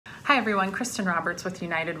Hi everyone, Kristin Roberts with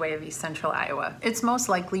United Way of East Central Iowa. It's most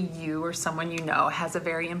likely you or someone you know has a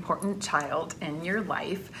very important child in your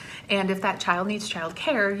life, and if that child needs child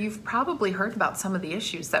care, you've probably heard about some of the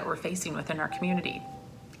issues that we're facing within our community.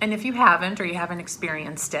 And if you haven't or you haven't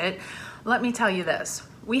experienced it, let me tell you this,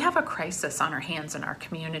 we have a crisis on our hands in our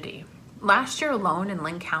community. Last year alone in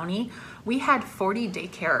Linn County, we had 40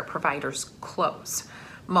 daycare providers close,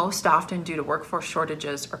 most often due to workforce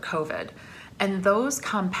shortages or COVID. And those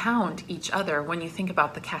compound each other when you think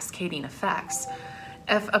about the cascading effects.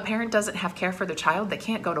 If a parent doesn't have care for their child, they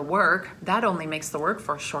can't go to work. That only makes the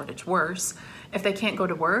workforce shortage worse. If they can't go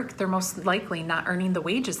to work, they're most likely not earning the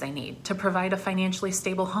wages they need to provide a financially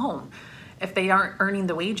stable home. If they aren't earning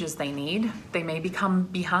the wages they need, they may become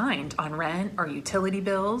behind on rent or utility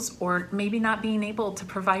bills, or maybe not being able to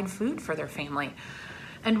provide food for their family.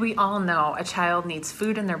 And we all know a child needs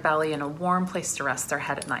food in their belly and a warm place to rest their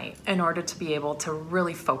head at night in order to be able to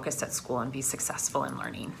really focus at school and be successful in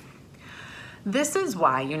learning. This is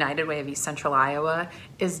why United Way of East Central Iowa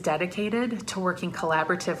is dedicated to working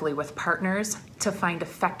collaboratively with partners to find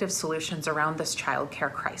effective solutions around this child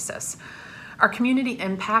care crisis. Our community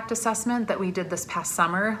impact assessment that we did this past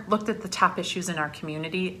summer looked at the top issues in our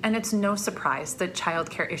community, and it's no surprise that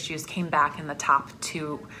child care issues came back in the top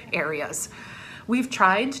 2 areas. We've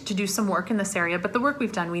tried to do some work in this area, but the work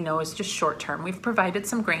we've done we know is just short term. We've provided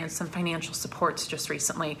some grants and financial supports just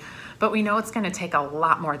recently, but we know it's going to take a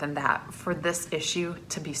lot more than that for this issue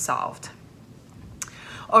to be solved.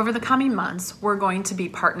 Over the coming months, we're going to be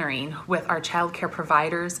partnering with our child care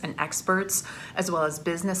providers and experts, as well as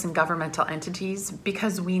business and governmental entities,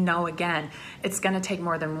 because we know, again, it's going to take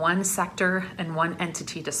more than one sector and one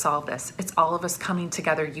entity to solve this. It's all of us coming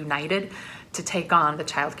together united to take on the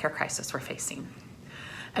child care crisis we're facing.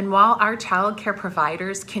 And while our child care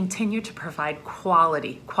providers continue to provide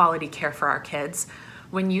quality care for our kids,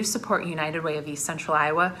 when you support United Way of East Central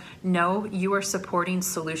Iowa, know you are supporting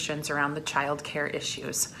solutions around the child care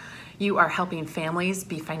issues. You are helping families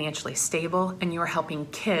be financially stable, and you are helping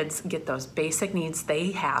kids get those basic needs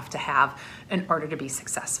they have to have in order to be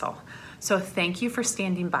successful. So thank you for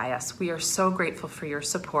standing by us. We are so grateful for your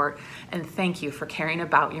support, and thank you for caring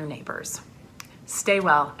about your neighbors. Stay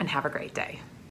well and have a great day.